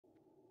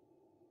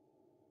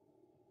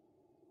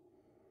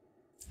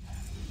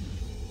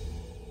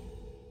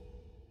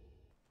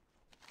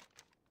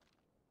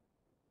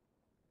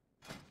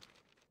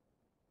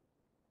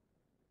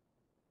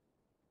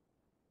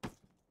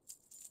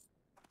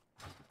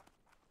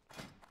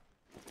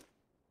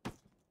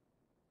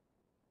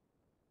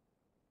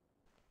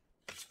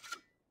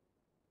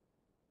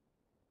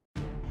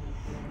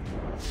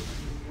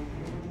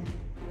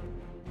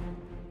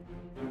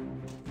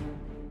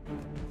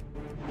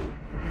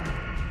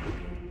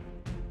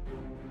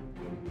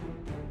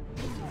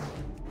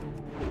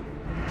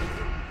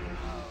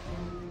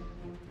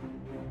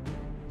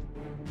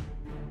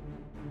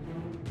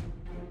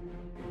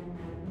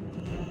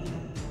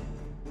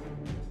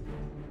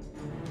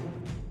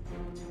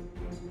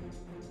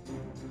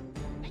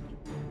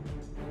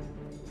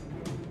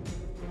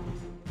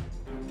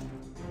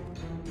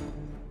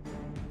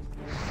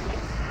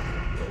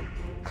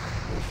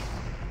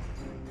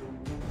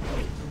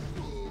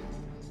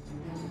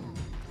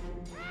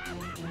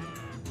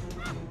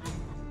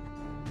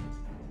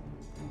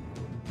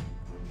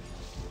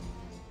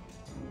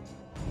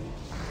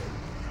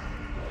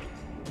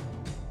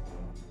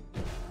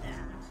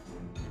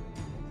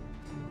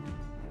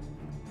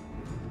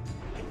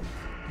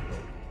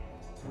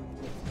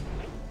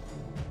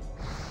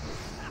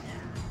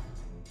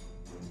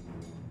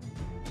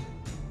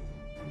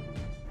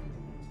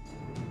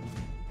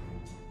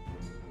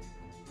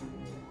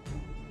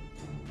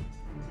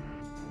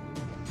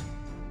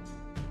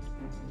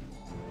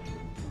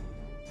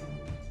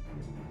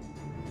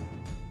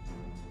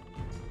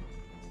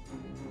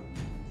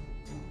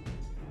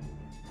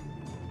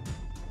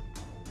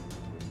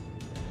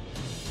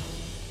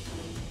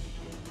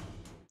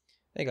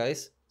Hey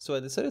guys, so I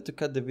decided to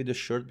cut the video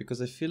short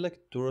because I feel like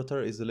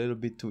Durotar is a little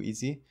bit too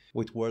easy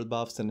with world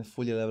buffs and a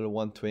fully level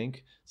 1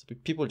 Twink, so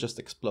people just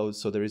explode,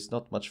 so there is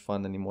not much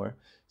fun anymore.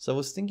 So I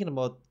was thinking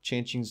about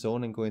changing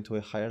zone and going to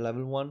a higher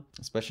level one,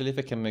 especially if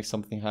I can make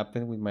something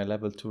happen with my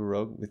level 2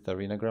 rogue with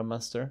Arena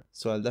Grandmaster.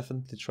 So I'll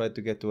definitely try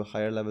to get to a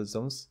higher level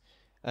zones.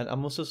 And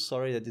I'm also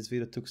sorry that this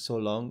video took so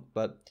long,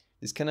 but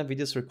these kind of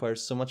videos require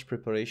so much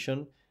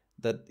preparation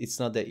that it's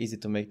not that easy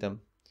to make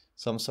them.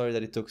 So I'm sorry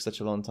that it took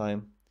such a long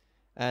time.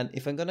 And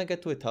if I'm gonna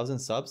get to 1000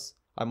 subs,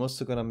 I'm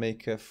also gonna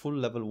make a full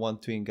level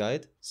 1 Twink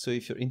guide. So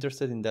if you're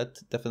interested in that,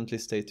 definitely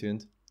stay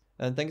tuned.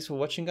 And thanks for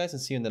watching guys,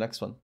 and see you in the next one.